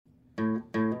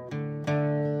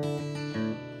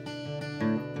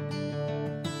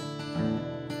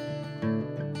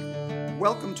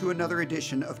Welcome to another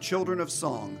edition of Children of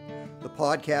Song, the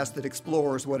podcast that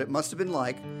explores what it must have been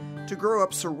like to grow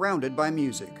up surrounded by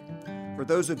music. For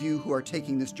those of you who are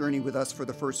taking this journey with us for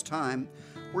the first time,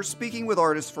 we're speaking with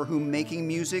artists for whom making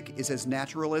music is as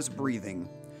natural as breathing.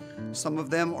 Some of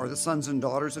them are the sons and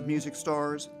daughters of music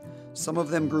stars. Some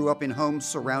of them grew up in homes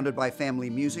surrounded by family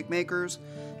music makers,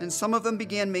 and some of them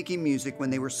began making music when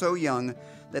they were so young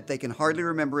that they can hardly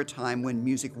remember a time when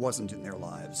music wasn't in their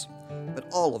lives. But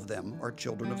all of them are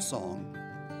children of song.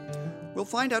 We'll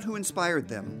find out who inspired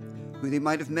them, who they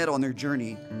might have met on their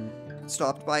journey,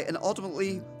 stopped by, and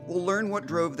ultimately we'll learn what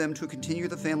drove them to continue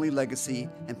the family legacy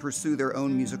and pursue their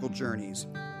own musical journeys.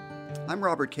 I'm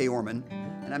Robert K. Orman,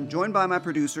 and I'm joined by my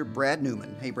producer, Brad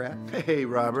Newman. Hey, Brad. Hey,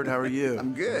 Robert. How are you?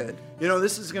 I'm good. You know,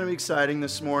 this is going to be exciting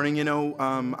this morning.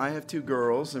 I have two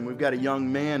girls, and we've got a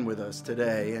young man with us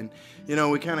today. And,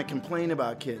 we kind of complain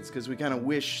about kids because we kind of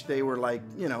wish they were like,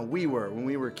 we were when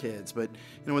we were kids. But,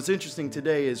 what's interesting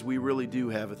today is we really do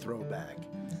have a throwback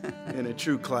and a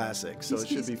true classic, so it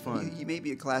should be fun. You may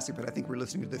be a classic, but I think we're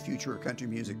listening to the future of country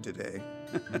music today.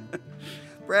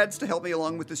 Brad's to help me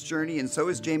along with this journey, and so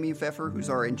is Jamie Pfeffer, who's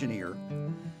our engineer.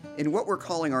 In what we're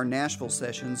calling our Nashville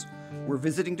sessions, we're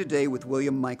visiting today with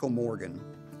William Michael Morgan.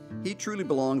 He truly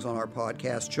belongs on our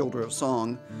podcast, Children of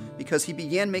Song, because he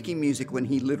began making music when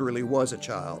he literally was a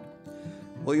child.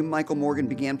 William Michael Morgan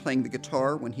began playing the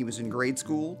guitar when he was in grade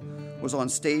school, was on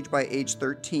stage by age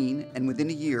 13, and within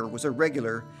a year was a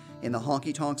regular in the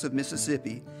honky tonks of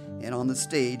Mississippi and on the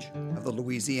stage of the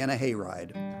Louisiana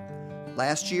Hayride.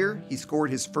 Last year, he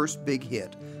scored his first big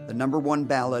hit, the #1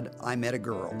 ballad, I Met a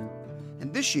Girl.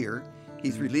 And this year,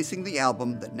 he's releasing the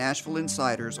album that Nashville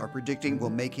insiders are predicting will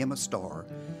make him a star.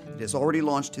 It has already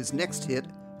launched his next hit,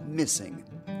 Missing.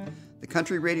 The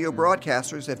country radio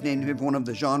broadcasters have named him one of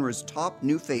the genre's top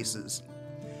new faces.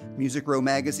 Music Row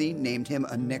magazine named him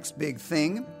a next big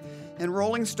thing, and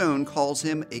Rolling Stone calls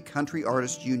him a country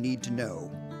artist you need to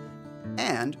know.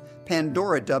 And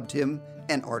Pandora dubbed him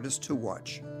an artist to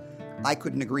watch. I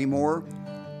couldn't agree more.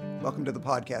 Welcome to the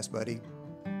podcast, buddy.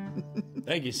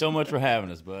 Thank you so much for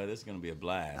having us, bud. This is going to be a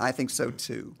blast. I think so,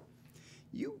 too.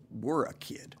 You were a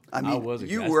kid. I was a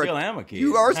kid. I still am a kid.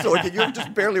 You are still a kid. You're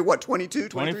just barely, 22,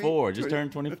 23? 24. Just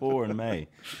turned 24 in May.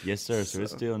 Yes, sir. So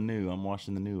it's still new. I'm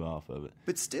washing the new off of it.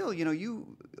 But still,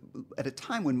 you, at a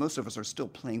time when most of us are still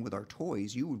playing with our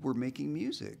toys, you were making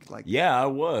music. Yeah, I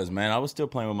was, man. I was still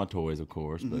playing with my toys, of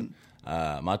course,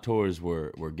 but my toys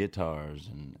were guitars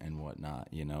and whatnot.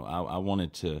 I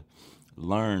wanted to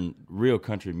learn real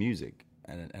country music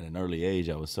at an early age.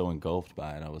 I was so engulfed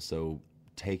by it. I was so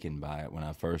taken by it when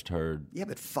I first heard. Yeah,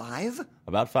 but 5?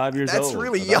 About 5 years old. That's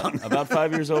really young. About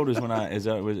 5 years old is when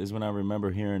I remember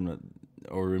hearing,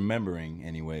 or remembering,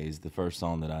 anyways, the first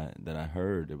song that I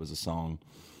heard. It was a song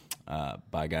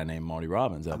by a guy named Marty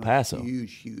Robbins, El Paso. I'm a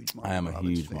huge Marty Robbins fan. I am a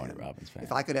huge Marty Robbins fan.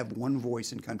 If I could have one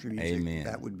voice in country music, Amen.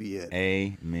 That would be it.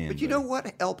 Amen. But you know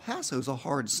what? El Paso's a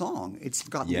hard song. It's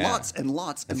got lots and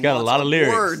lots and it's got lots a lot of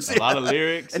lyrics, words. A lot of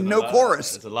lyrics, and no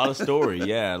chorus. It's a lot of story.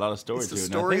 Yeah, a lot of story to it.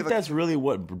 And I think that's really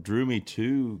what drew me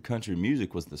to country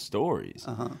music was the stories.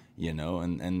 And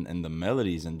the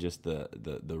melodies and just the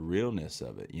realness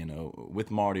of it.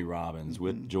 With Marty Robbins,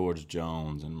 with George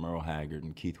Jones and Merle Haggard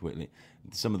and Keith Whitley,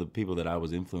 some of the people that I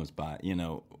was influenced by.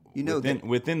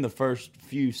 Within the first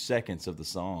few seconds of the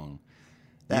song,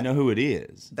 you know who it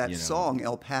is. That song,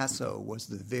 El Paso, was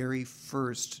the very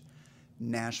first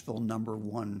Nashville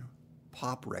 #1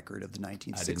 pop record of the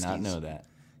 1960s. I did not know that.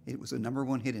 It was a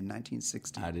 #1 hit in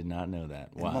 1960. I did not know that.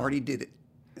 Wow. And Marty did it.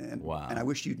 And, wow. And I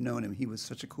wish you'd known him. He was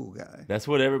such a cool guy. That's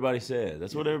what everybody said.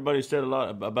 That's what everybody said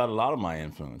about a lot of my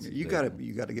influences. You got to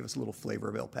give us a little flavor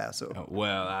of El Paso.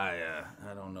 Well, I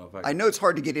don't know if I know it's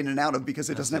hard to get in and out of because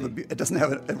it doesn't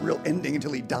have a real ending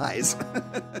until he dies.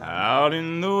 Out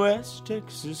in the West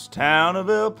Texas town of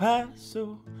El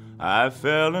Paso, I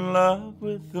fell in love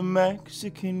with a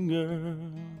Mexican girl.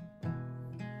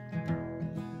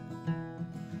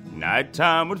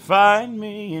 Nighttime would find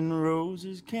me in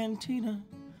Rose's Cantina.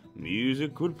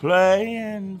 Music would play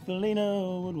and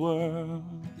Felina would whirl.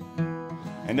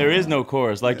 And there is no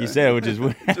chorus, like you said, which is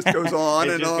it just goes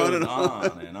on and on and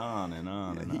on and on and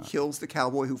on. He kills the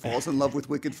cowboy who falls in love with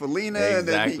wicked Felina, exactly. and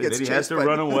then he gets then he has to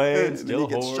run away and steal a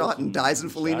horse. He gets shot and dies in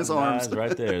Felina's arms.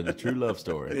 Right there, the true love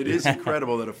story. It is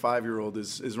incredible that a 5-year-old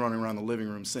is running around the living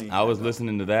room singing. I was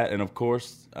listening to that, and of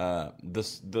course,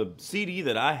 the CD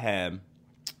that I had,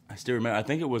 I still remember. I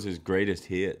think it was his greatest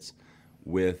hits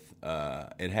with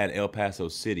it had El Paso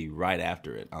City right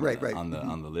after it on right.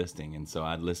 on the listing, and so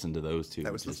I'd listen to those two.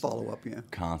 That was the follow-up, yeah.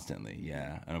 Constantly,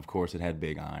 yeah. And of course it had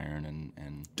Big Iron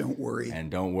and Don't Worry. And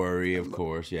Don't Worry, of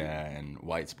course, yeah, and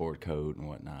White Sport Coat and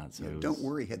whatnot. So Don't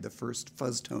Worry had the first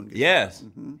fuzz tone guitar. Yes,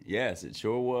 yes, it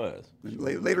sure was.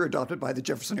 Later adopted by the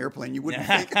Jefferson Airplane, you wouldn't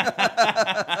think.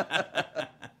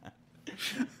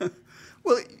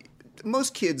 Well,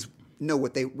 most kids know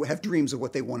what they have dreams of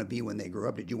what they want to be when they grow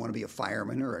up. Did you want to be a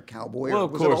fireman or a cowboy? Well,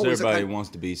 of course, everybody wants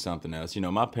to be something else. You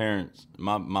know, my parents,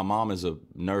 my mom is a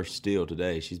nurse still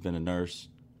today. She's been a nurse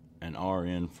and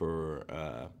RN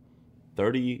for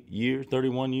 30 years,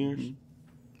 31 years. Mm-hmm.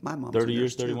 My mom's 30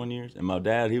 years, too. 31 years. And my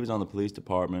dad, he was on the police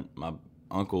department. My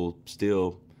uncle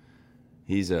still,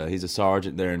 he's a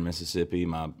sergeant there in Mississippi.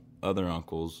 My other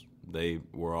uncles, they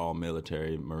were all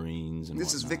military, Marines, and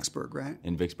This is whatnot. Vicksburg, right?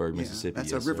 In Vicksburg, Mississippi.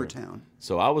 That's yes, a river sir. town.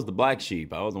 So I was the black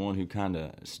sheep. I was the one who kind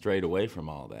of strayed away from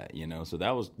all that, you know. So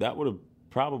that would have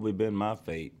probably been my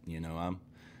fate, you know.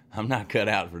 I'm not cut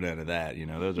out for none of that, you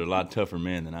know. Those are a lot tougher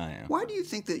men than I am. Why do you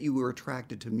think that you were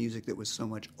attracted to music that was so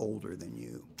much older than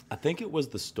you? I think it was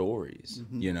the stories,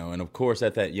 you know. And of course,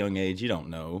 at that young age, you don't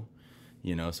know.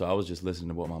 You know, so I was just listening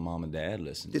to what my mom and dad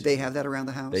listened to. Did they have that around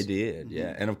the house? They did,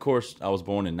 yeah. And of course, I was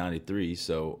born in '93,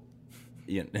 so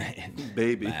you know,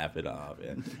 Baby. laugh it off.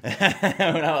 Yeah.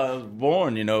 When I was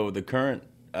born, you know, the current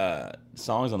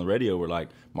songs on the radio were like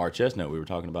Mark Chestnut. We were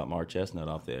talking about Mark Chestnut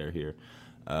off the air here.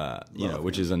 You know,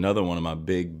 which is another one of my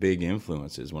big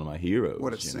influences, one of my heroes.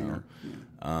 What a singer!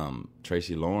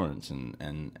 Tracy Lawrence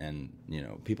and you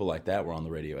know, people like that were on the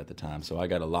radio at the time. So I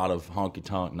got a lot of honky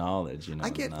tonk knowledge. You know, I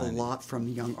get a lot from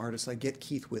young artists. I get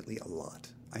Keith Whitley a lot.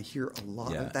 I hear a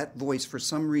lot of that voice. For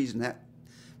some reason, that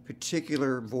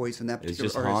particular voice and that particular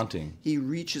it's just artist, haunting. He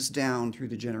reaches down through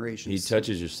the generations. He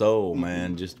touches your soul,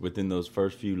 man, just within those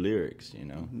first few lyrics, you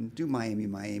know. Do Miami,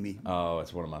 Miami. Oh,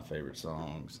 it's one of my favorite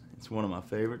songs. It's one of my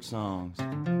favorite songs.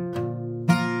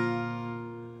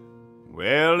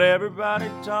 Well, everybody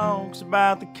talks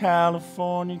about the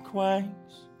California quakes,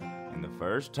 and the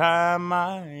first time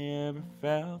I ever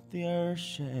felt the earth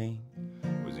shake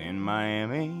was in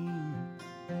Miami.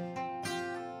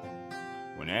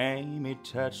 When Amy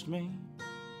touched me,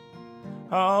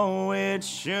 oh, it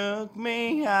shook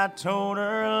me. I told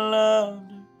her I loved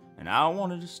her and I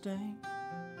wanted to stay.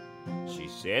 She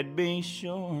said, be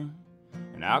sure,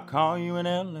 and I'll call you in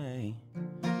L.A.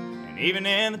 And even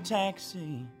in the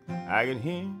taxi, I could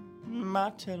hear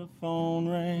my telephone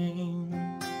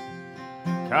ring,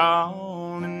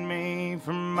 calling me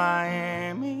from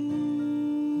Miami.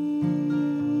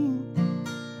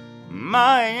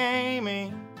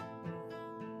 Miami,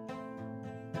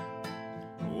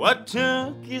 what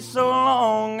took you so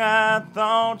long? I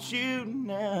thought you'd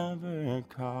never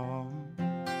call.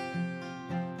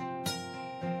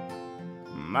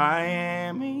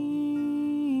 Miami,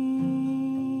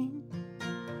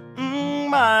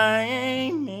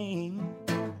 Miami,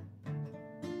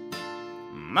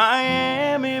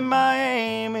 Miami,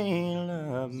 Miami,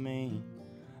 love me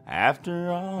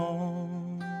after all.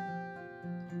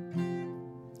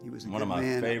 He was One of my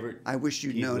favorite. I wish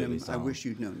you'd Keith known Whitley him. songs. I wish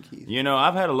you'd known Keith. You know,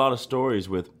 I've had a lot of stories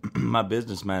with my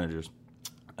business managers,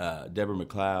 Deborah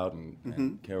McLeod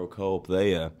and Carol Culp.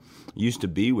 They used to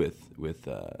be with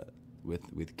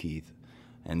Keith,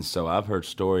 and so I've heard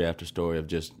story after story of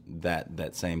just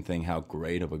that same thing. How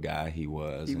great of a guy he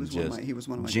was. He was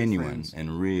one of my genuine good friends.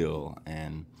 and real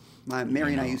and.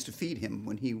 Mary and I used to feed him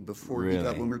when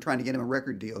when we were trying to get him a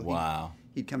record deal. Wow.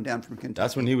 He'd come down from Kentucky.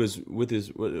 That's when he was with his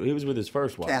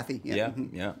first wife. Kathy. Yeah.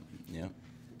 Yeah. Yeah.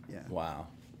 Yeah. Wow.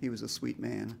 He was a sweet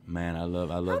man. Man, I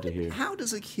love to hear. How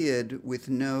does a kid with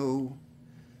no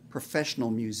professional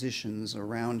musicians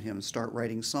around him start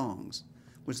writing songs?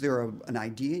 Was there an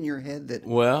idea in your head that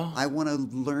I want to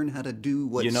learn how to do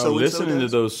what so-and-so listening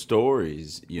does? to those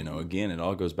stories, again, it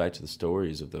all goes back to the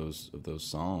stories of those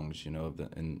songs,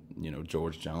 and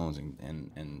George Jones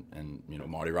and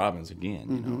Marty Robbins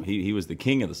again. He was the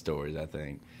king of the stories, I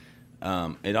think.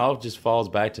 It all just falls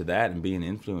back to that and being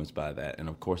influenced by that. And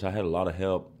of course, I had a lot of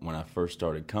help when I first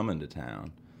started coming to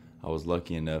town. I was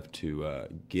lucky enough to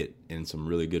get in some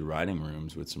really good writing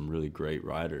rooms with some really great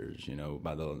writers,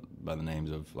 by the names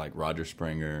of like Roger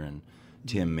Springer and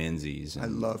Tim Menzies. And, I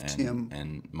love Tim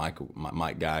and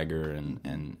Mike Geiger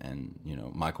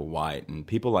and Michael White and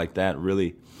people like that.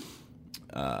 Really,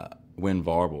 Win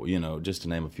Varble, just to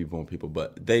name a few more people.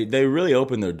 But they really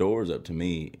opened their doors up to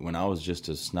me when I was just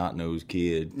a snot-nosed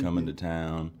kid coming to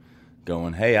town,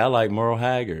 going, "Hey, I like Merle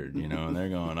Haggard," and they're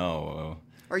going, "Oh, well."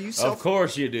 Are you Of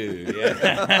course you do.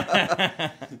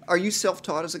 Yeah. Are you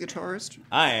self-taught as a guitarist?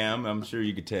 I am. I'm sure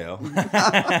you could tell.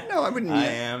 No, I wouldn't. I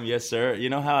am. Yes, sir. You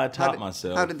know how I taught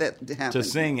myself? How did that happen? To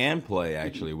sing and play,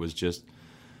 actually, was just,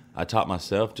 I taught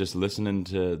myself just listening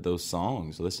to those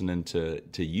songs, listening to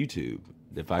YouTube.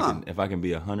 If I can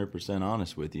be 100%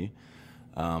 honest with you,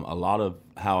 a lot of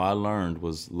how I learned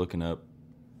was looking up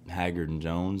Haggard and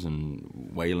Jones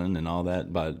and Waylon and all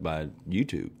that by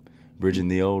YouTube. Bridging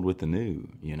the old with the new,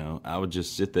 you know. I would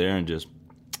just sit there and just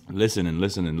listen and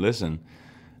listen and listen,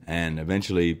 and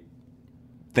eventually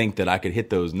think that I could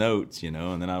hit those notes, you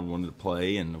know. And then I wanted to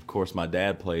play, and of course my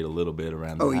dad played a little bit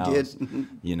around the house. Oh, he did?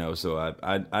 You know, so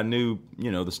I knew, you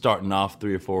know, the starting off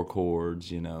 3 or 4 chords,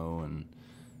 you know,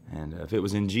 and if it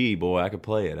was in G, boy, I could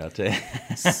play it, I'll tell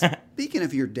you. Speaking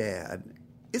of your dad,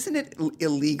 isn't it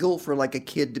illegal for like a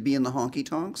kid to be in the honky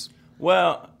tonks?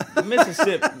 Well,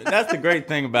 Mississippi, that's the great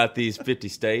thing about these 50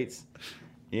 states.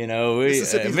 You know,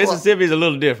 Mississippi's a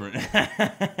little different.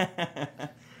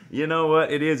 You know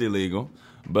what? It is illegal.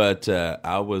 But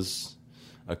I was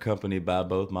accompanied by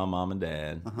both my mom and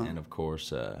dad. And, of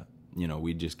course, you know,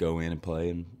 we'd just go in and play,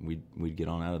 and we'd get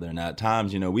on out of there. Now, at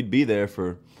times, you know, we'd be there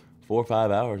for 4 or 5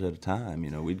 hours at a time.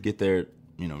 You know, we'd get there at,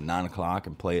 you know, 9 o'clock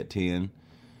and play at 10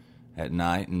 at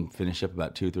night and finish up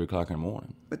about 2 or 3 o'clock in the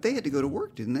morning. But they had to go to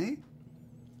work, didn't they?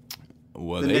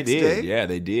 Well, they did. Yeah,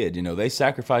 they did. You know, they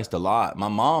sacrificed a lot. My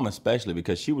mom especially,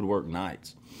 because she would work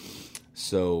nights.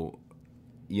 So,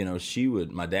 you know,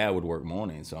 my dad would work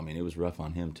mornings. So, I mean, it was rough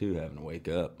on him, too, having to wake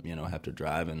up, you know, after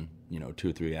driving, you know, 2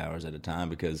 or 3 hours at a time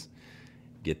because,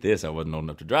 get this, I wasn't old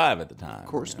enough to drive at the time. Of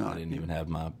course not. I didn't even have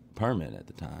my permit at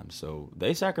the time. So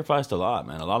they sacrificed a lot,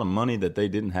 man. A lot of money that they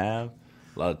didn't have,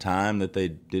 a lot of time that they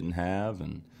didn't have.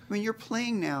 And I mean, you're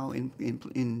playing now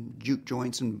in juke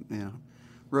joints and, you know,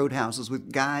 roadhouses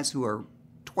with guys who are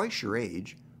twice your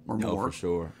age or more. Oh, for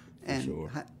sure.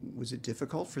 Was it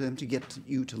difficult for them to get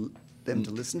them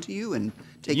to listen to you and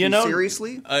take you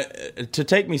seriously? To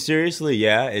take me seriously,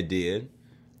 yeah, it did.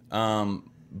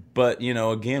 But you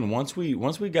know, again, once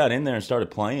we got in there and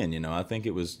started playing, you know, I think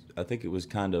it was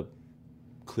kind of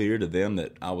clear to them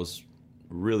that I was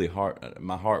really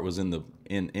my heart was in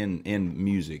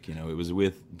music. You know, it was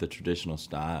with the traditional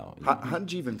style. How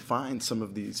did you even find some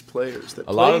of these players that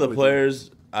a lot of the players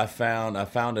you? I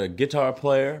found a guitar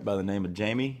player by the name of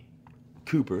Jamie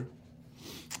Cooper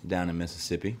down in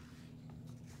Mississippi,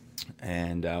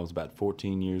 and I was about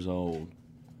 14 years old,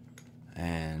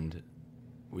 and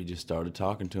we just started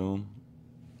talking to him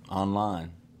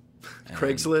online.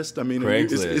 Craigslist? I mean,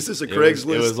 Craigslist. Is this a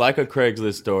Craigslist? It was like a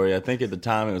Craigslist story. I think at the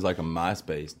time it was like a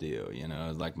MySpace deal, you know. It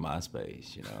was like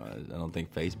MySpace, you know. I don't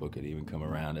think Facebook had even come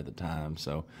around at the time.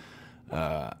 So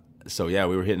yeah,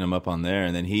 we were hitting him up on there,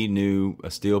 and then he knew a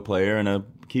steel player and a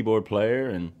keyboard player,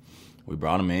 and we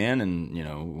brought him in, and, you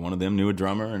know, one of them knew a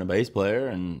drummer and a bass player,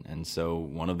 and so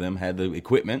one of them had the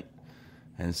equipment,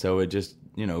 and so it just,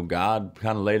 you know, God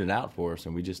kind of laid it out for us,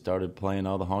 and we just started playing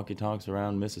all the honky-tonks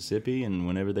around Mississippi, and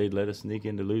whenever they'd let us sneak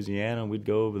into Louisiana, we'd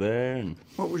go over there. And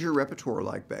what was your repertoire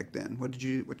like back then? What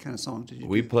kind of songs did you do?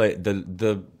 We played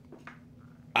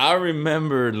I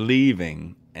remember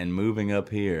leaving and moving up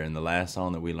here, and the last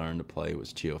song that we learned to play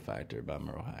was Chill Factor by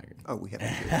Merle Haggard. Oh, we have to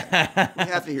hear that. We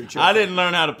have to hear Chill Factor. I didn't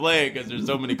learn how to play it because there's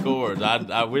so many chords.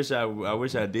 I wish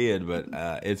I did, but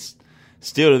it's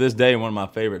still to this day one of my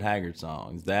favorite Haggard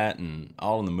songs. That and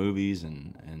all in the movies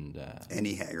and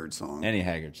any Haggard song. Any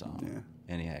Haggard song.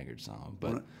 Yeah. Any Haggard song.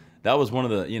 But that was one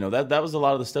of the, you know, that was a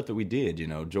lot of the stuff that we did, you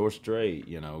know, George Strait,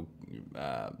 you know,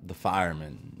 the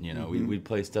Firemen, you know, we'd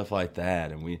play stuff like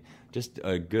that, and we just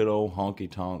a good old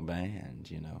honky-tonk band,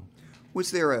 you know.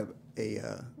 Was there a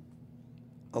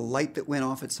light that went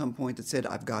off at some point that said,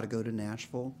 I've got to go to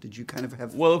Nashville? Did you kind of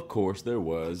have... Well, of course there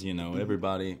was, you know,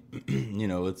 everybody, you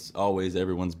know, it's always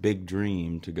everyone's big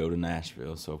dream to go to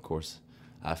Nashville. So, of course,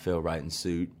 I fell right in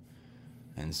suit.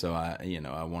 And so I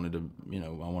wanted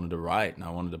to write, and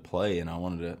I wanted to play, and I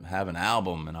wanted to have an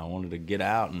album, and I wanted to get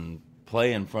out and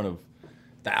play in front of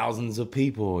thousands of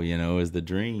people, you know, is the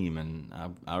dream. And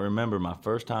I remember my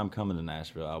first time coming to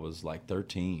Nashville, I was like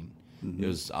 13. It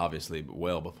was obviously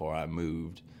well before I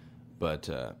moved, but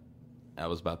I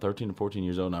was about 13 or 14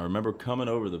 years old, and I remember coming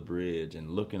over the bridge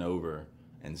and looking over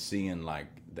and seeing like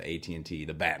the AT&T,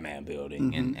 the Batman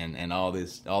building, and all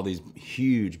these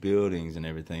huge buildings and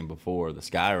everything before the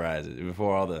sky rises,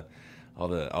 before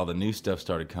all the new stuff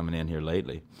started coming in here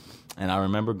lately. And I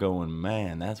remember going,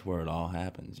 man, that's where it all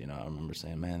happens. You know, I remember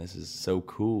saying, man, this is so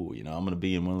cool. You know, I'm going to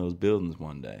be in one of those buildings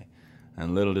one day.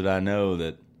 And little did I know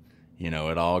that, you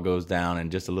know, it all goes down in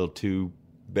just a little 2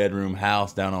 bedroom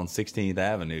house down on 16th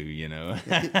Avenue, you know.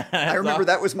 I remember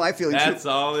that was my feeling, that's too.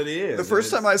 all it is. The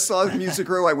first time I saw Music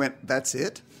Row, I went, that's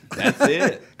it? That's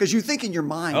it. Because you think in your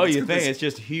mind. Oh, you think it's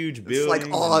just huge buildings. It's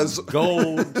like Oz.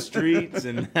 Gold streets.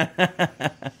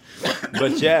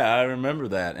 But yeah, I remember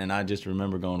that. And I just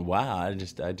remember going, wow, I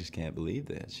just can't believe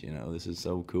this. You know, this is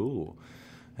so cool.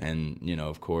 And, you know,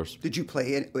 of course. Did you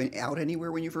play out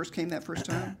anywhere when you first came that first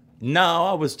time? No,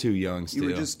 I was too young still. You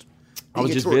were just... I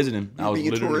was just visiting. I was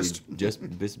literally tourist?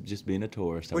 just being a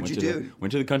tourist. What'd you do?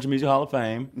 Went to the Country Music Hall of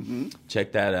Fame.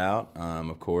 Checked that out.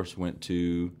 Of course, went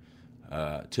to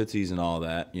Tootsie's and all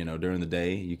that. You know, during the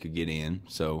day you could get in,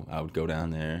 so I would go down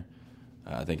there.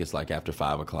 I think it's like after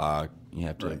 5 o'clock. You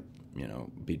have to, you know,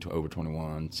 be over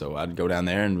 21. So I'd go down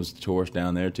there and was a tourist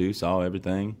down there too. Saw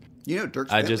everything. You know,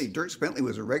 Dierks Bentley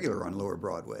was a regular on Lower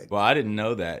Broadway. Well, I didn't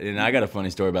know that. And I got a funny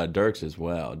story about Dierks as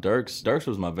well. Dierks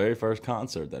was my very first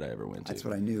concert that I ever went to. That's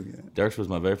what I knew. Yeah. Dierks was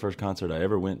my very first concert I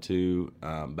ever went to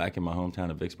back in my hometown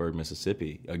of Vicksburg,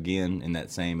 Mississippi. Again, in that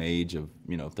same age of,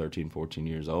 13, 14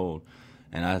 years old.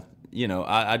 And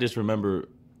I just remember,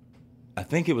 I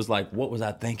think it was like, What Was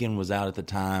I Thinking was out at the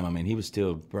time. I mean, he was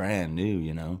still brand new,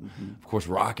 Of course,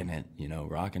 rocking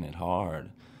it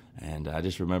hard. And I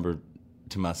just remember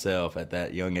to myself at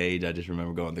that young age, I just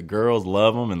remember going, the girls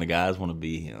love him and the guys want to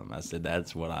be him. I said,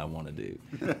 that's what I want to do.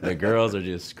 The girls are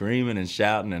just screaming and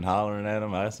shouting and hollering at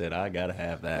him. I said, I got to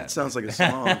have that. That sounds like a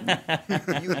song.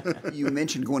 You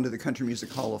mentioned going to the Country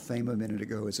Music Hall of Fame a minute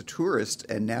ago as a tourist,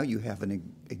 and now you have an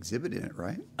exhibit in it,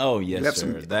 right? Oh, yes,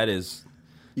 sir. That is...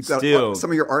 You've got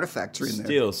some of your artifacts are in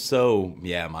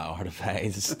there. My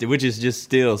artifacts, which is just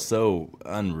still so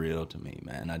unreal to me,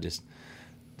 man.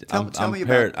 Tell me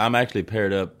about it. I'm actually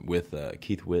paired up with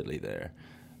Keith Whitley there,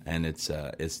 and it's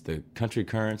the Country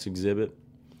Currents exhibit.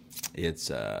 It's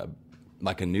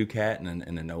like a new cat and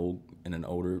an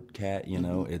older cat.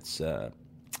 It's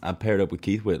I'm paired up with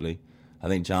Keith Whitley. I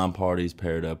think John Party's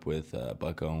paired up with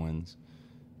Buck Owens.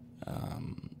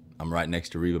 I'm right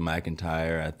next to Reba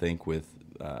McEntire. I think with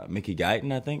Mickey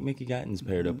Guyton. I think Mickey Guyton's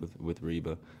paired up with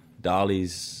Reba.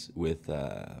 Dolly's with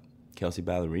Kelsey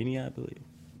Ballerini, I believe.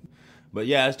 But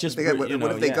yeah, it's just what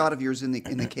have they got of yours in the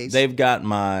case? They've got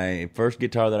my first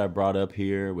guitar that I brought up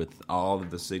here with all of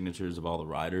the signatures of all the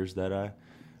writers that I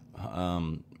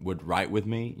would write with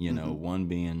me. One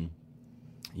being,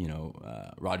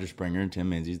 Roger Springer and Tim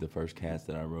Menzies, the first cats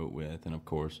that I wrote with, and of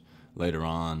course later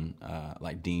on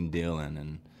like Dean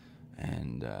Dillon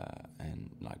and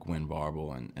like Win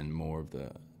Barble and more of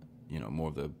the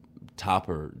top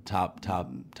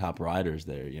writers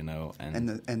there,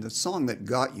 and the song that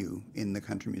got you in the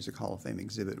Country Music Hall of Fame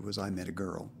exhibit was "I Met a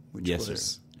Girl," which sir.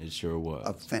 It sure was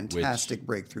a fantastic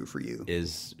breakthrough for you.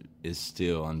 Is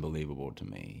still unbelievable to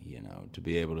me, to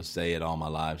be able to say at all my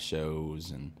live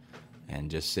shows and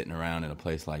just sitting around in a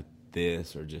place like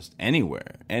this or just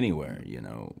anywhere,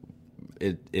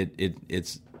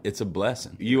 it's a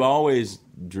blessing. You always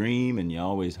dream and you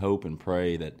always hope and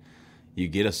pray that you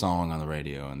get a song on the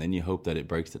radio, and then you hope that it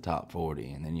breaks the top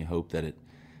 40, and then you hope that it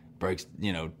breaks,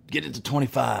 get it to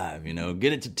 25,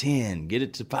 get it to 10, get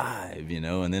it to 5,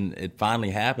 and then it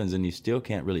finally happens, and you still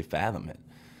can't really fathom it.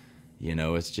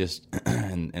 It's just,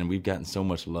 and we've gotten so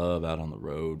much love out on the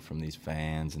road from these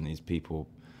fans and these people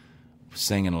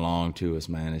singing along to us,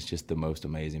 man. It's just the most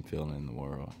amazing feeling in the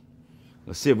world.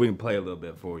 Let's see if we can play a little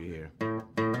bit for you here.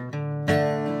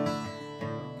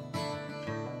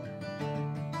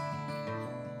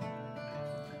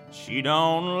 She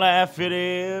don't laugh at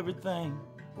everything,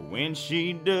 but when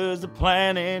she does, the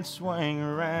planets swing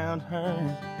around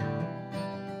her.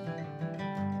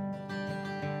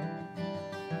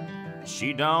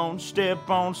 She don't step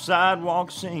on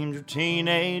sidewalk, seems her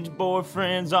teenage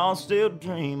boyfriends all still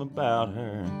dream about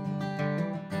her.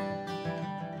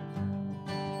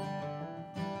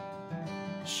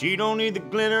 She don't need the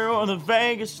glitter or the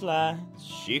Vegas lights.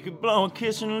 She could blow a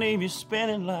kiss and leave you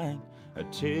spinning like a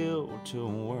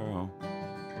tilt-a-whirl.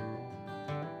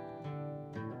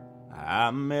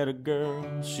 I met a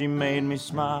girl, she made me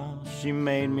smile, she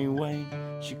made me wait.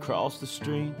 She crossed the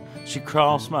street, she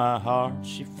crossed my heart.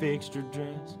 She fixed her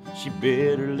dress, she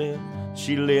bit her lip,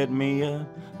 she lit me up.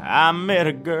 I met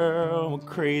a girl with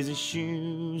crazy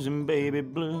shoes and baby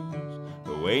blues.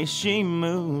 The way she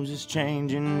moves is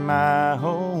changing my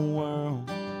whole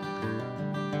world.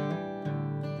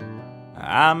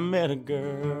 I met a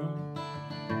girl.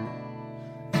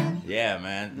 Yeah,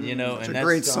 man. It's a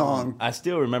great song. I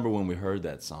still remember when we heard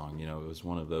that song. It was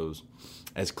one of those,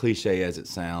 as cliche as it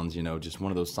sounds, just one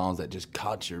of those songs that just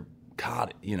caught your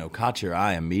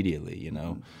eye immediately.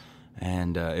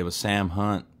 And it was Sam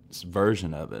Hunt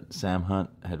version of it. Sam Hunt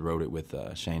had wrote it with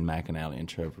Shane McAnally and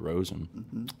Trevor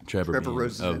Rosen. Trevor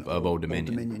Rosen of Old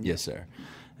Dominion. Yes, sir.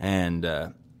 And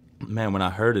man, when I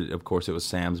heard it, of course, it was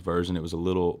Sam's version. It was a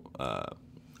little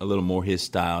more his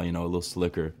style, a little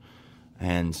slicker.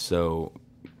 And so,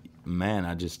 man,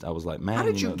 I was like, man, how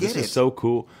did you get this it? Is so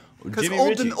cool. Because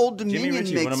Old Dominion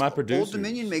makes, one of my producers. Old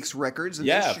Dominion makes records. And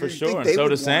for sure. And so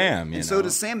does Sam. And so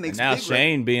does Sam. Makes and now big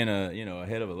Shane being a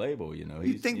head of a label.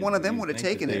 You'd think one of them would have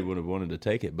taken it. They would have wanted to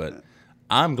take it, but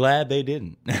I'm glad they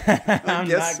didn't. I'm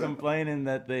not complaining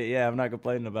that they. Yeah, I'm not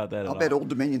complaining about that. I'll bet Old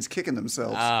Dominion's kicking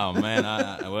themselves. Oh man,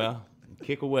 well.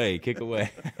 Kick away.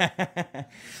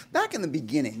 Back in the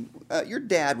beginning, your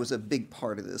dad was a big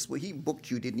part of this. Well, he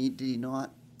booked you, didn't he? Did he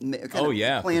not?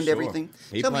 Planned everything.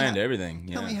 He planned everything.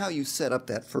 Yeah. Tell me how you set up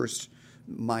that first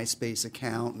MySpace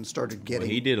account and started getting. Well,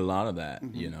 he did a lot of that.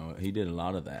 He did a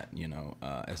lot of that.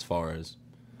 As far as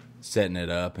setting it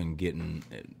up and getting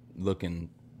it looking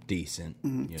decent.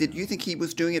 Did you think he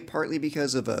was doing it partly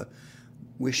because of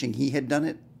wishing he had done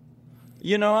it?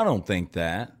 I don't think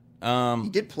that. He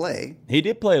did play. He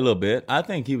did play a little bit. I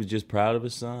think he was just proud of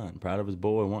his son, proud of his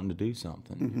boy wanting to do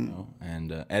something.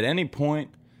 And at any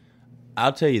point,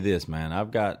 I'll tell you this, man.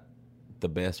 I've got the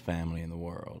best family in the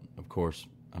world. Of course,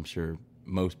 I'm sure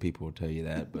most people will tell you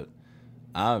that, but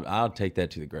I'll take that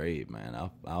to the grave, man.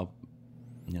 I'll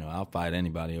fight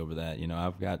anybody over that.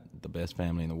 I've got the best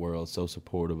family in the world, so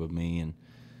supportive of me, and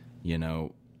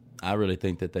I really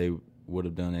think that they would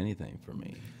have done anything for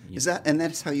me. And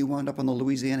that's how you wound up on the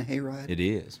Louisiana Hayride? It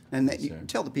is. And you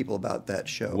tell the people about that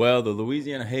show. Well, the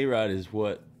Louisiana Hayride is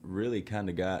what really kind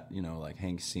of got, like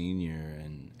Hank Sr.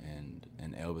 and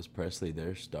Elvis Presley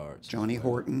their starts. Johnny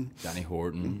Horton,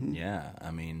 yeah.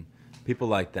 I mean, people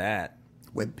like that.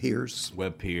 Webb Pierce,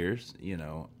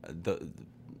 and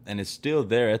it's still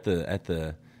there at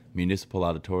the Municipal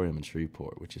Auditorium in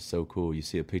Shreveport, which is so cool. You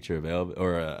see a picture of Elvis,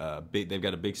 or they've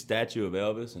got a big statue of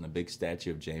Elvis and a big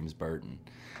statue of James Burton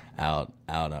out.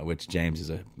 Which James is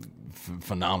a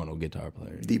phenomenal guitar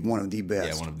player. One of the best.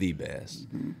 Yeah, one of the best.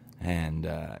 And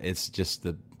it's just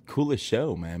the coolest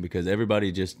show, man, because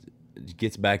everybody just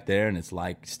gets back there and it's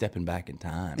like stepping back in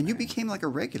time. And you became like a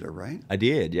regular, right? I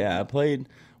did, yeah. I played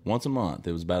once a month.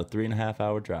 It was about a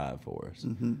 3.5-hour drive for us.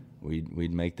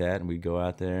 We'd make that, and we'd go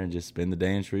out there and just spend the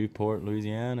day in Shreveport,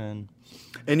 Louisiana.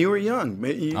 And you were young.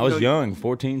 I was young,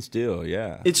 14 still,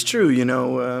 yeah. It's true,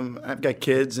 I've got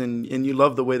kids, and you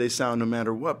love the way they sound no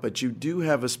matter what, but you do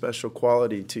have a special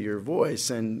quality to your voice,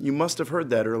 and you must have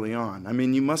heard that early on. I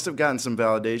mean, you must have gotten some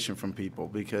validation from people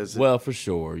because... Well, for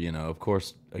sure, of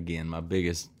course, again, my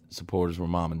biggest supporters were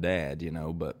Mom and Dad,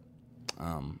 but,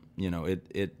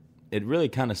 it really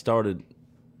kind of started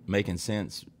making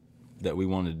sense that we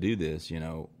wanted to do this,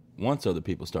 once other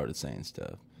people started saying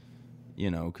stuff.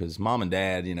 Because Mom and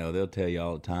Dad, they'll tell you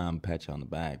all the time, pat you on the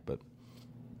back. But,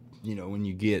 when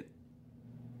you get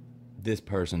this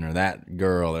person or that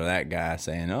girl or that guy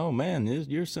saying, oh, man,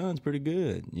 your son's pretty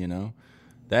good,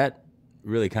 that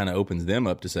really kind of opens them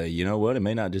up to say, you know what, it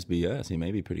may not just be us. He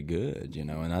may be pretty good,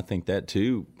 And I think that,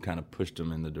 too, kind of pushed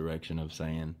them in the direction of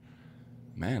saying,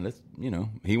 man, let's,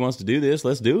 he wants to do this,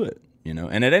 let's do it,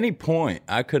 And at any point,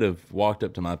 I could have walked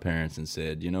up to my parents and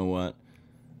said, you know what,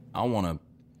 I want to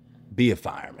be a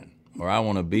fireman, or I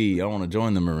want to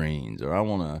join the Marines, or I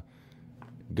want to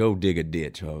go dig a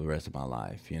ditch for the rest of my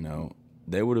life,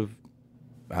 They would have,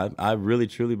 I really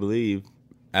truly believe,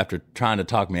 after trying to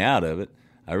talk me out of it,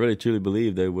 I really truly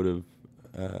believe they would have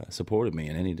supported me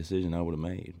in any decision I would have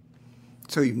made.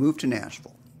 So you moved to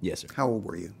Nashville? Yes, sir. How old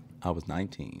were you? I was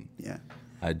 19. Yeah.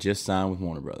 I had just signed with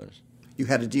Warner Brothers. You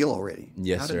had a deal already?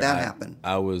 Yes, sir. How did that happen?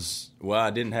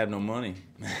 I didn't have no money.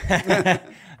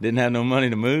 Didn't have no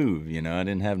money to move, I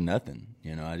didn't have nothing,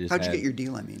 How'd you get your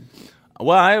deal, I mean?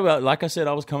 Well, like I said,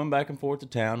 I was coming back and forth to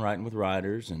town writing with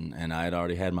writers, and I had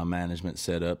already had my management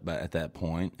set up at that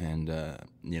point, and,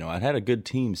 I'd had a good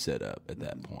team set up at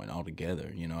that point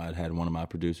altogether. I'd had one of my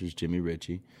producers, Jimmy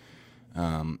Ritchie.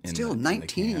 Still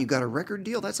 19 and you got a record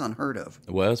deal? That's unheard of.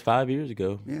 Well, it was 5 years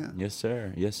ago. Yeah. Yes,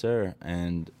 sir.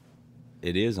 And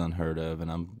it is unheard of,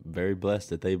 and I'm very blessed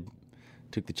that they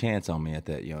took the chance on me at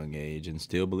that young age and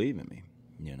still believe in me,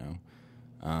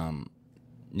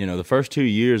 the first 2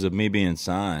 years of me being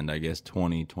signed, I guess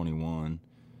 2021,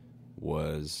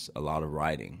 was a lot of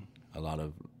writing, a lot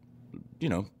of,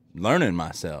 learning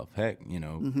myself. Heck,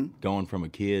 going from a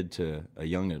kid to a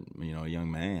young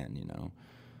man,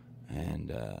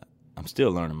 and I'm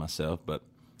still learning myself. But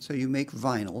so you make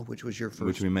vinyl, which was your first.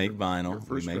 Which we make vinyl.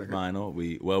 We make record. Vinyl.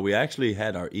 We actually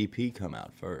had our EP come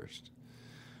out first.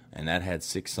 And that had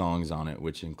 6 songs on it,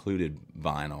 which included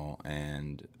vinyl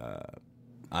and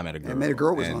I Met a Girl. I Met a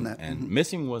Girl was on that. And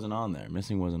Missing wasn't on there.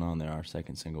 Missing wasn't on there. Our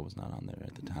second single was not on there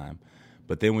at the time.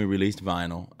 But then we released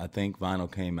Vinyl. I think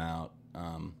Vinyl came out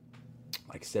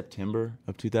like September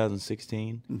of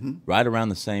 2016, right around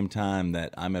the same time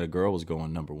that I Met a Girl was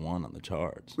going number 1 on the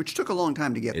charts. Which took a long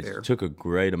time to get there. It took a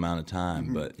great amount of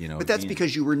time, but But that's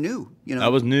because you were new, I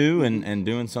was new and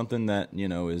doing something that,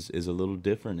 is a little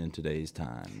different in today's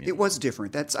time. It was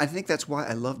different. I think that's why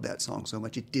I loved that song so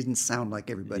much. It didn't sound like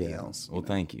everybody else. Well,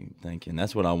 thank you. And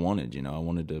that's what I wanted, I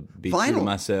wanted to be true to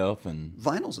myself. And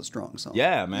Vinyl's a strong song.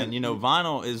 Yeah, man.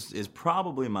 Vinyl is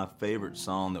probably my favorite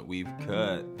song that we've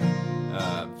cut.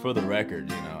 For the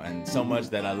record, and so much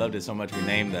that I loved it so much we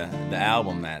named the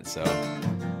album that. So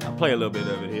I'll play a little bit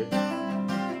of it here.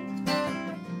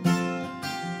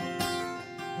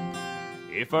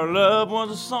 If our love was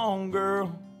a song,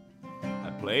 girl,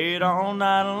 I'd play it all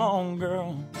night long,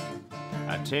 girl.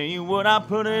 I tell you what, I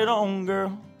put it on,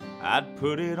 girl. I'd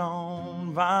put it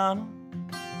on vinyl.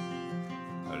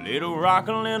 A little rock,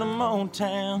 a little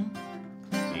Motown.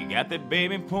 You got that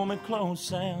baby, pull me close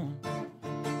sound.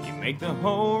 Make the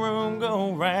whole room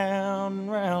go round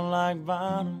and round like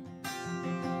vinyl.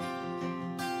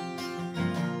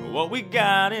 What we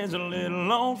got is a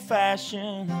little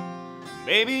old-fashioned.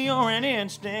 Baby, you're an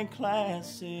instant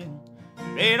classic.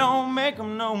 They don't make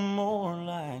them no more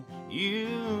like you.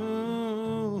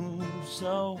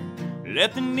 So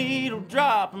let the needle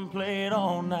drop and play it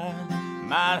all night.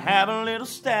 Might have a little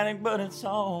static, but it's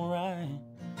alright.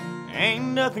 Ain't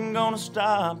nothing gonna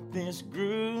stop this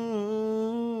groove.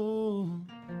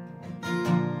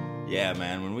 Yeah,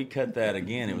 man, when we cut that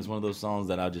again, it was one of those songs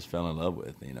that I just fell in love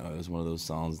with. It was one of those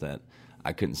songs that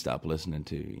I couldn't stop listening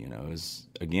to. It was,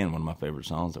 again, one of my favorite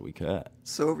songs that we cut.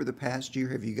 So over the past year,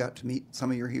 have you got to meet some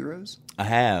of your heroes? I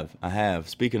have.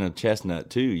 Speaking of Chestnut,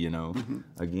 too,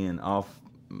 again, off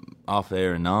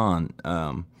air and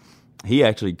on, he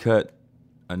actually cut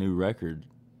a new record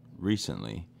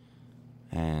recently.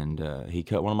 And he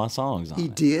cut one of my songs on it. He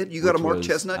did? You got a Mark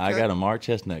Chestnut cut? I got a Mark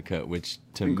Chestnut cut, which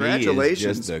to me is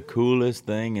just the coolest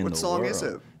thing in the world. What song is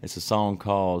it? It's a song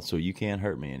called So You Can't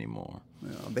Hurt Me Anymore.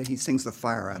 Well, I bet he sings the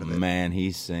fire out of it. Man,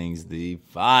 he sings the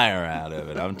fire out of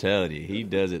it. I'm telling you, he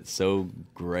does it so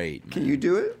great. Man. Can you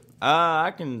do it?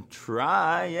 I can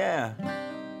try, yeah.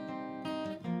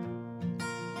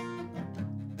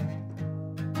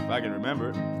 If I can remember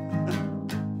it.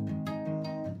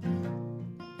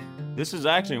 This is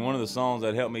actually one of the songs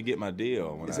that helped me get my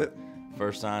deal when I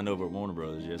first signed over at Warner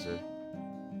Brothers. Yes, sir.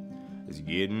 It's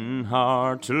getting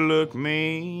hard to look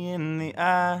me in the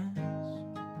eyes.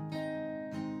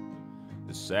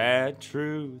 The sad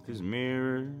truth is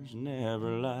mirrors never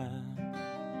lie.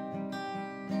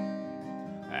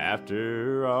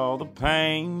 After all the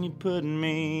pain you put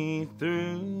me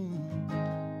through,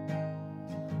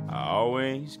 I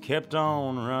always kept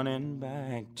on running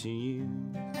back to you.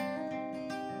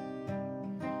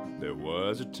 There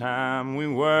was a time we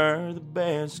were the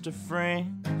best of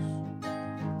friends.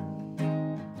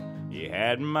 You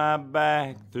had my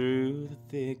back through the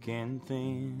thick and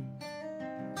thin.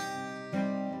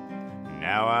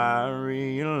 Now I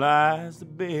realize the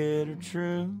bitter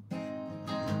truth.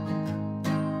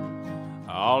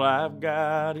 All I've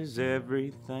got is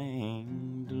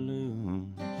everything to lose.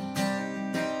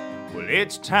 Well,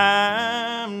 it's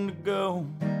time to go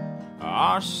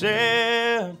our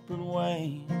separate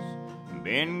ways.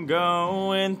 Been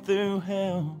going through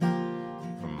hell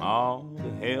from all the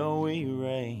hell we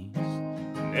raised.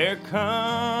 And there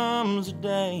comes a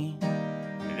day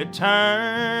to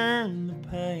turn the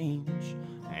page,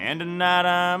 and tonight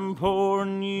I'm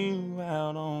pouring you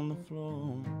out on the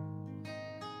floor.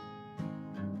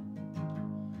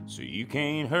 So you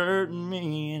can't hurt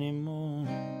me anymore.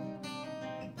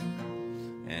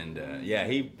 And yeah,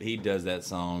 he does that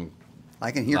song. I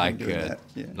can hear him doing that.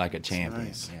 Yeah. Like a champion.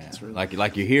 Nice. Yeah. Really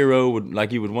like your hero would,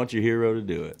 like you would want your hero to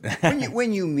do it.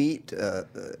 when you meet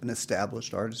an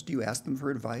established artist, do you ask them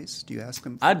for advice? Do you ask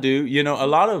them? I do.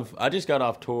 I just got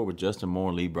off tour with Justin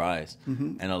Moore, Lee Brice,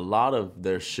 and a lot of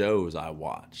their shows I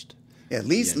watched. Yeah,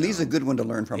 Lee's a good one to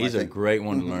learn from. He's a great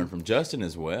one to learn from. Justin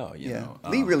as well. You know,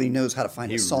 Lee really knows how to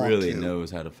find a song. He really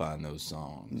knows how to find those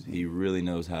songs. He really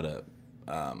knows how to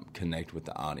connect with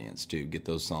the audience too. Get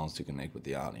those songs to connect with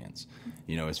the audience.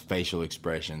 His facial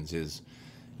expressions, he's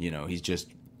just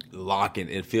locking.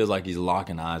 It feels like he's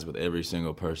locking eyes with every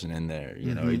single person in there.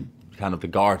 He, kind of the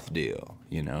Garth deal.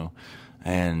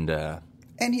 And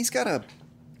he's got a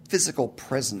physical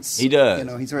presence. He does.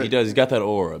 He does. He's got that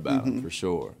aura about him for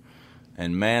sure.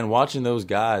 And man, watching those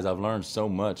guys, I've learned so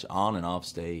much on and off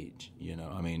stage.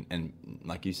 And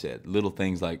like you said, little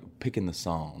things like picking the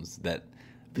songs that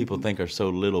people think are so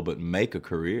little but make a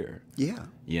career. Yeah.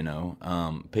 You know,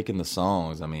 picking the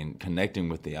songs, I mean, connecting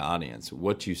with the audience,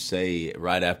 what you say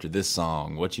right after this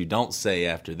song, what you don't say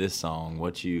after this song,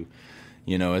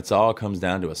 you know, it's all comes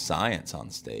down to a science on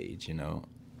stage, you know,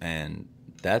 and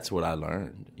that's what I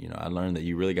learned. You know, I learned that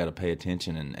you really got to pay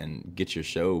attention and get your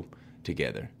show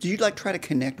together. Do you like try to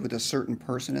connect with a certain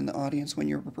person in the audience when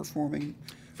you're performing?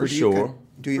 For sure.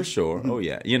 Do you? For sure. Mm-hmm. Oh,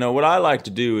 yeah. You know, what I like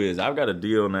to do is I've got a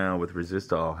deal now with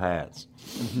Resist All hats.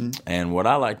 Mm-hmm. And what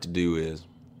I like to do is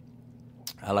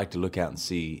I like to look out and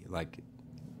see, like,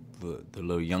 the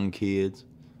little young kids,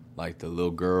 like the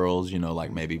little girls, you know,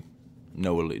 like maybe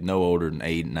no older than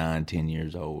 8, 9, 10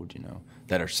 years old, you know,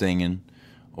 that are singing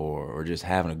or just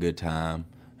having a good time.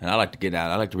 And I like to get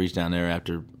out. I like to reach down there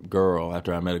after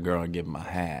I met a girl and give them my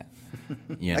hat.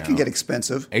 You know? That can get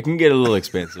expensive. It can get a little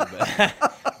expensive.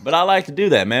 But I like to do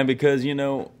that, man, because, you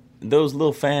know, those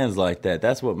little fans like that,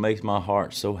 that's what makes my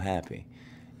heart so happy.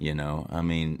 You know, I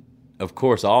mean, of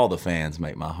course, all the fans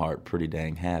make my heart pretty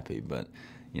dang happy. But,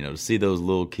 you know, to see those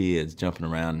little kids jumping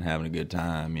around and having a good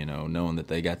time, you know, knowing that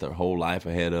they got their whole life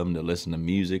ahead of them to listen to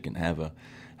music and have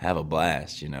a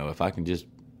blast, you know, if I can just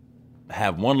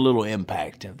have one little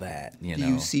impact of that, you know.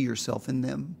 Do you see yourself in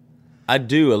them? I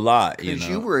do a lot, you know. Because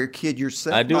you were a kid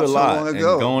yourself I do not a lot, so long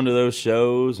ago. and going to those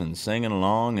shows and singing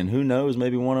along, and who knows,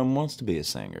 maybe one of them wants to be a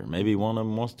singer. Maybe one of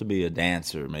them wants to be a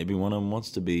dancer. Maybe one of them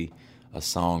wants to be a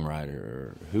songwriter,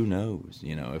 or who knows,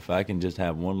 you know. If I can just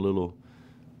have one little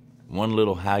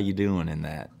how you doing in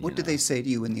that. What did they say to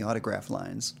you in the autograph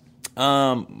lines?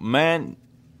 Man,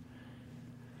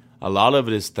 a lot of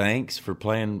it is thanks for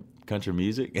playing country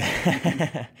music.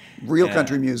 Real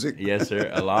country music. Yes, sir.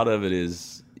 A lot of it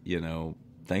is, you know,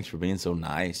 thanks for being so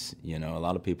nice. You know, a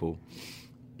lot of people,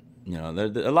 you know,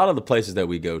 a lot of the places that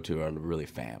we go to are really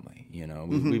family. You know,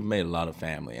 we've made a lot of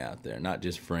family out there, not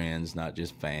just friends, not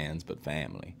just fans, but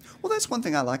family. Well, that's one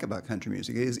thing I like about country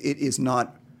music is it is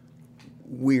not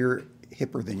we're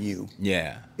hipper than you.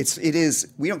 Yeah. It is.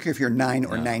 We don't care if you're 9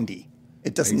 or 90.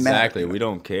 It doesn't matter. Exactly. We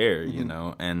don't care, you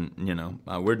know, and, you know,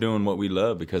 we're doing what we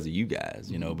love because of you guys,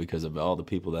 you know, because of all the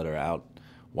people that are out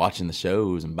watching the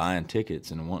shows and buying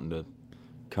tickets and wanting to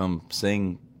come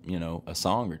sing, you know, a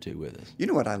song or two with us. You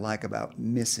know what I like about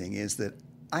missing is that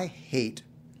I hate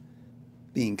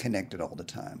being connected all the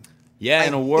time. Yeah,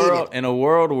 in a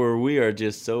world where we are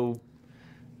just so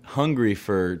hungry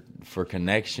for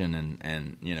connection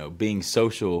and you know, being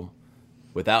social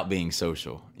without being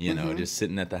social, you know, just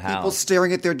sitting at the house. People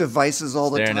staring at their devices all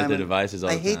the time. Staring at their devices all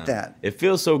the time. I hate that. It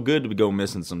feels so good to go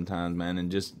missing sometimes, man,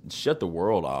 and just shut the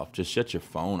world off. Just shut your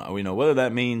phone off. You know,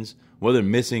 whether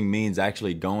missing means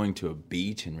actually going to a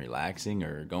beach and relaxing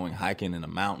or going hiking in the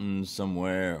mountains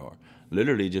somewhere or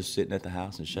literally just sitting at the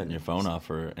house and shutting your phone off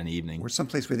for an evening. Or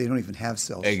someplace where they don't even have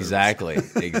cell service.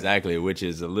 Exactly, which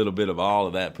is a little bit of all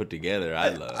of that put together.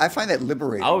 I find that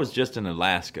liberating. I was just in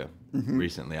Alaska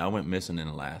recently. I went missing in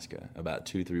Alaska about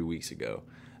 2-3 weeks ago,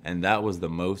 and that was the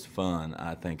most fun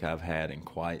I think I've had in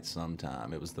quite some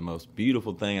time. It was the most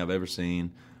beautiful thing I've ever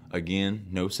seen. Again,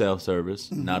 no cell service,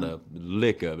 not a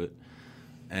lick of it,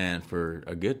 and for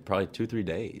a good probably 2-3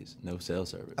 days, no cell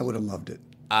service. I would have loved it.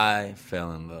 I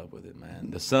fell in love with it, man.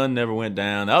 The sun never went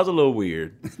down. That was a little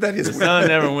weird. That is the sun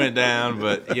never went down,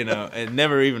 but you know, it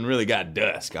never even really got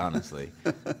dusk, honestly.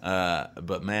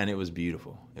 But man, it was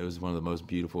beautiful. It was one of the most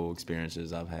beautiful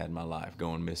experiences I've had in my life,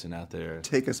 going missing out there.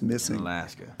 Take us missing in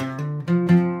Alaska.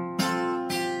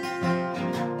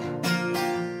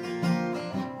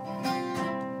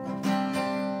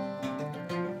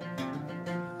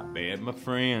 I bet my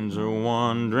friends are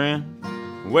wondering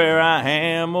where I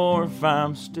am or if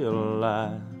I'm still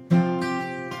alive. They're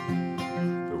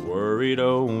worried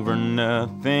over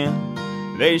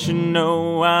nothing. They should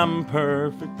know I'm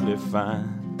perfectly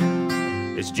fine.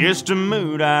 It's just a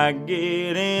mood I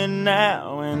get in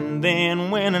now and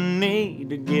then when I need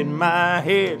to get my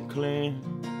head clear.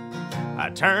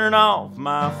 I turn off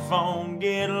my phone,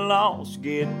 get lost,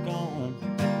 get gone,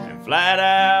 and flat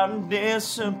out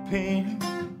disappear.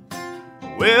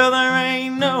 Well, there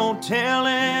ain't no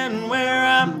telling where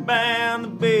I'm bound, the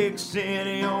big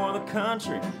city or the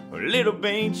country or little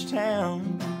beach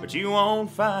town, but you won't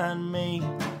find me.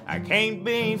 I can't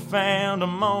be found,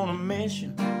 I'm on a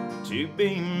mission to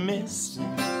be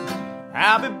missing.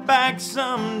 I'll be back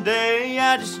someday,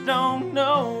 I just don't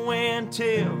know when.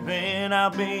 Till then I'll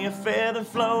be a feather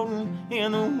floating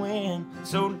in the wind.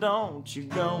 So don't you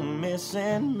go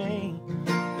missing me,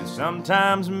 'cause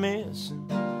sometimes missing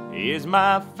is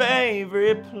my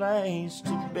favorite place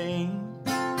to be.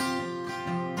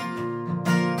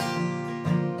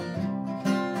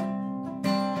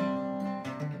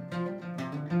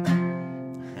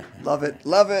 Love it.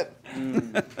 Love it.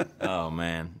 Oh,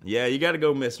 man. Yeah, you got to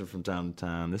go missing from time to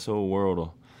time. This whole world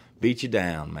will beat you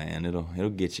down, man. It'll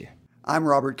get you. I'm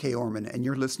Robert K. Orman, and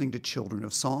you're listening to Children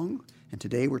of Song. And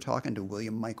today we're talking to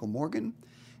William Michael Morgan.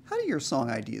 How do your song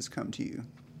ideas come to you?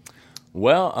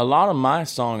 Well, a lot of my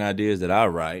song ideas that I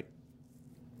write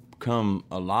come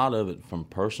a lot of it from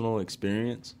personal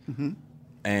experience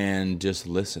and just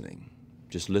listening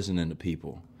to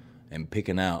people and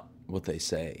picking out what they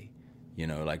say, you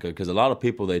know, like, because a lot of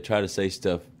people, they try to say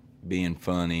stuff being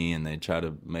funny and they try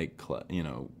to make, you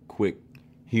know, quick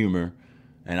humor,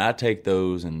 and I take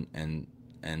those and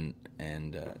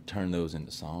turn those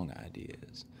into song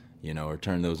ideas, you know, or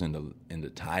turn those into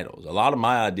titles. A lot of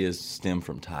my ideas stem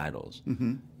from titles,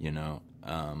 you know.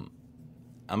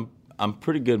 I'm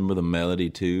pretty good with a melody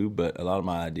too, but a lot of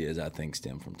my ideas I think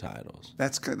stem from titles.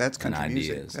 That's country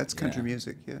music. That's country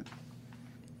music.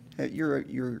 Yeah.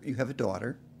 You have a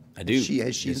daughter. I do.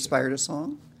 Has she inspired a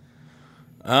song?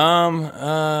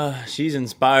 She's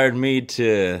inspired me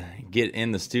to get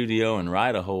in the studio and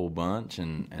write a whole bunch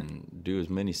and do as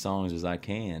many songs as I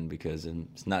can, because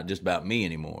it's not just about me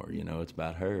anymore, you know, it's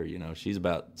about her. You know, she's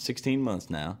about 16 months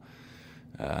now.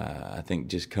 I think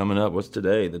just coming up, what's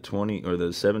today, the 20 or the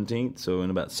 17th, so in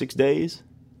about 6 days,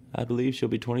 I believe she'll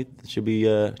be 23.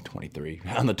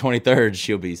 On the 23rd,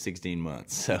 she'll be 16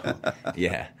 months. So,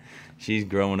 yeah. She's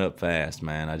growing up fast,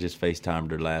 man. I just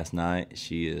FaceTimed her last night.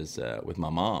 She is with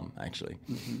my mom, actually.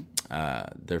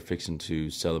 They're fixing to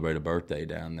celebrate a birthday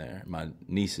down there. My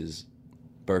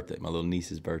little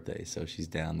niece's birthday. So she's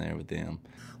down there with them.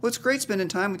 Well, it's great spending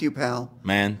time with you, pal.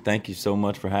 Man, thank you so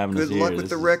much for having us here. Good luck with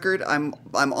the record. I'm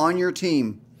on your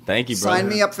team. Thank you, brother. Sign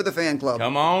me up for the fan club.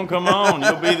 Come on.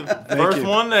 You'll be the first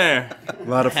one there. A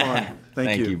lot of fun.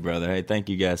 Thank you, brother. Hey, thank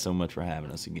you guys so much for having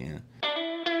us again.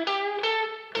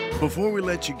 Before we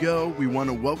let you go, we want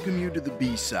to welcome you to the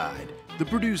B-side, the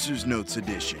Producer's Notes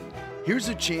edition. Here's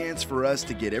a chance for us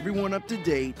to get everyone up to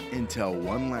date and tell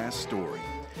one last story.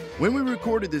 When we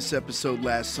recorded this episode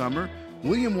last summer,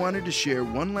 William wanted to share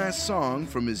one last song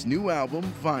from his new album,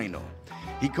 Vinyl.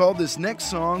 He called this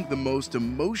next song the most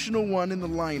emotional one in the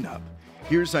lineup.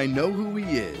 Here's I Know Who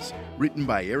He Is, written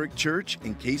by Eric Church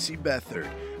and Casey Beathard,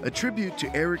 a tribute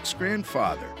to Eric's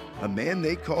grandfather, a man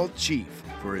they called Chief,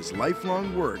 for his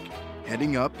lifelong work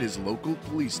heading up his local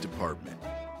police department.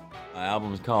 My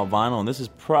album is called Vinyl, and this is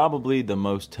probably the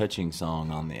most touching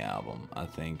song on the album. I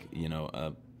think, you know,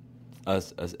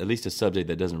 at least a subject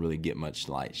that doesn't really get much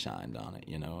light shined on it.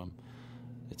 You know,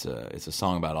 it's a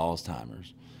song about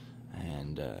Alzheimer's,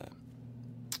 and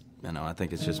you know, I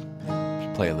think it's just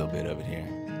play a little bit of it here.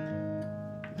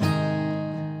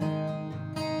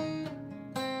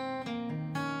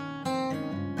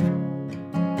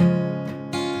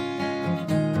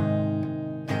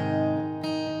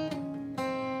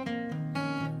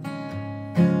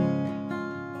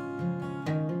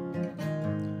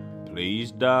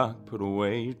 Please, Doc, put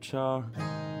away your chart.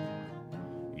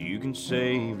 You can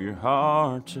save your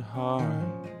heart to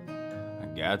heart. I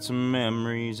got some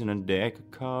memories and a deck of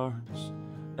cards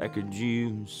that could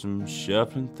use some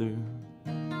shuffling through.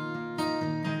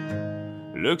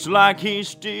 Looks like he's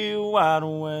still wide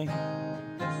awake.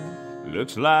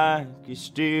 Looks like he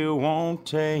still won't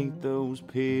take those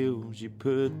pills you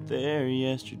put there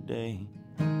yesterday.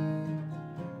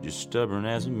 Just stubborn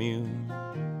as a mule.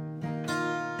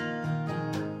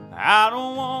 I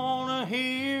don't wanna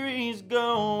hear he's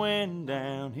going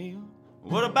downhill.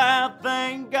 What about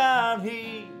thank God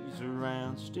he's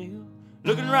around still?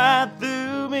 Looking right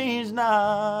through me, he's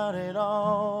not at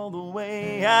all the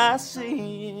way I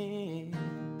see it.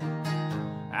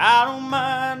 I don't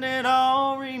mind at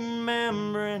all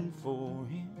remembering for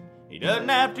him. He doesn't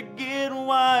have to get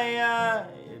why I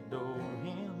adore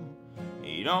him.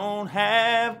 He don't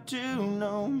have to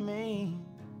know me.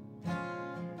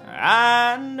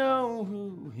 I know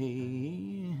who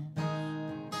he is.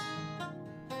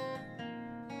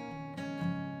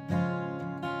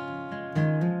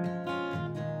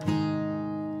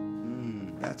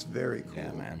 That's very cool.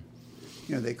 Yeah, man.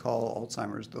 You know, they call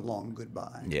Alzheimer's the long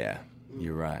goodbye. Yeah,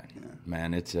 you're right. Yeah.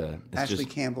 Man, it's Ashley just...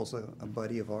 Campbell's a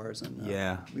buddy of ours, and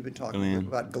yeah, we've been talking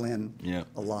about Glenn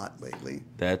a lot lately.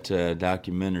 That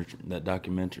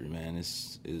documentary, man,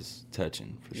 is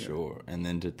touching for sure. And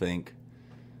then to think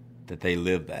that they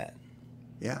live that.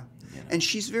 Yeah. You know. And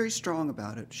she's very strong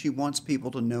about it. She wants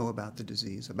people to know about the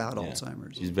disease, about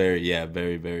Alzheimer's. She's very,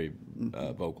 very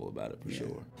vocal about it for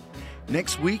sure.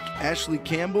 Next week, Ashley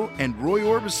Campbell and Roy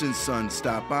Orbison's son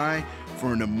stop by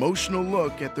for an emotional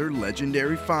look at their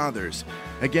legendary fathers.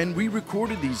 Again, we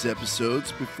recorded these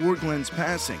episodes before Glenn's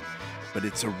passing, but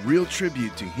it's a real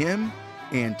tribute to him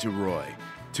and to Roy.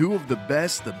 two of the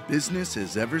best the business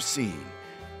has ever seen.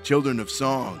 Children of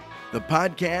Song, the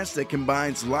podcast that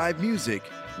combines live music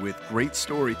with great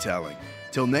storytelling.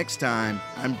 Till next time,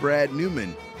 I'm Brad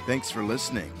Newman. Thanks for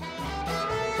listening.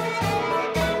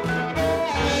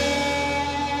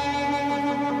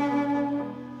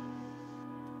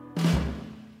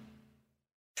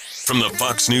 From the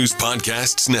Fox News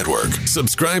Podcasts Network.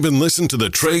 Subscribe and listen to the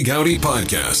Trey Gowdy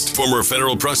Podcast. Former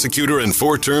federal prosecutor and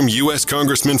 4-term U.S.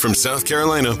 Congressman from South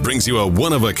Carolina brings you a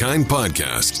one-of-a-kind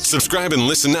podcast. Subscribe and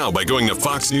listen now by going to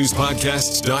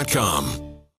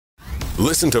foxnewspodcasts.com.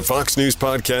 Listen to Fox News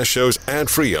Podcast shows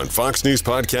ad-free on Fox News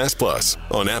Podcast Plus,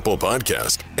 on Apple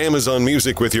Podcast, Amazon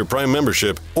Music with your Prime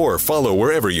membership, or follow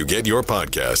wherever you get your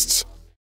podcasts.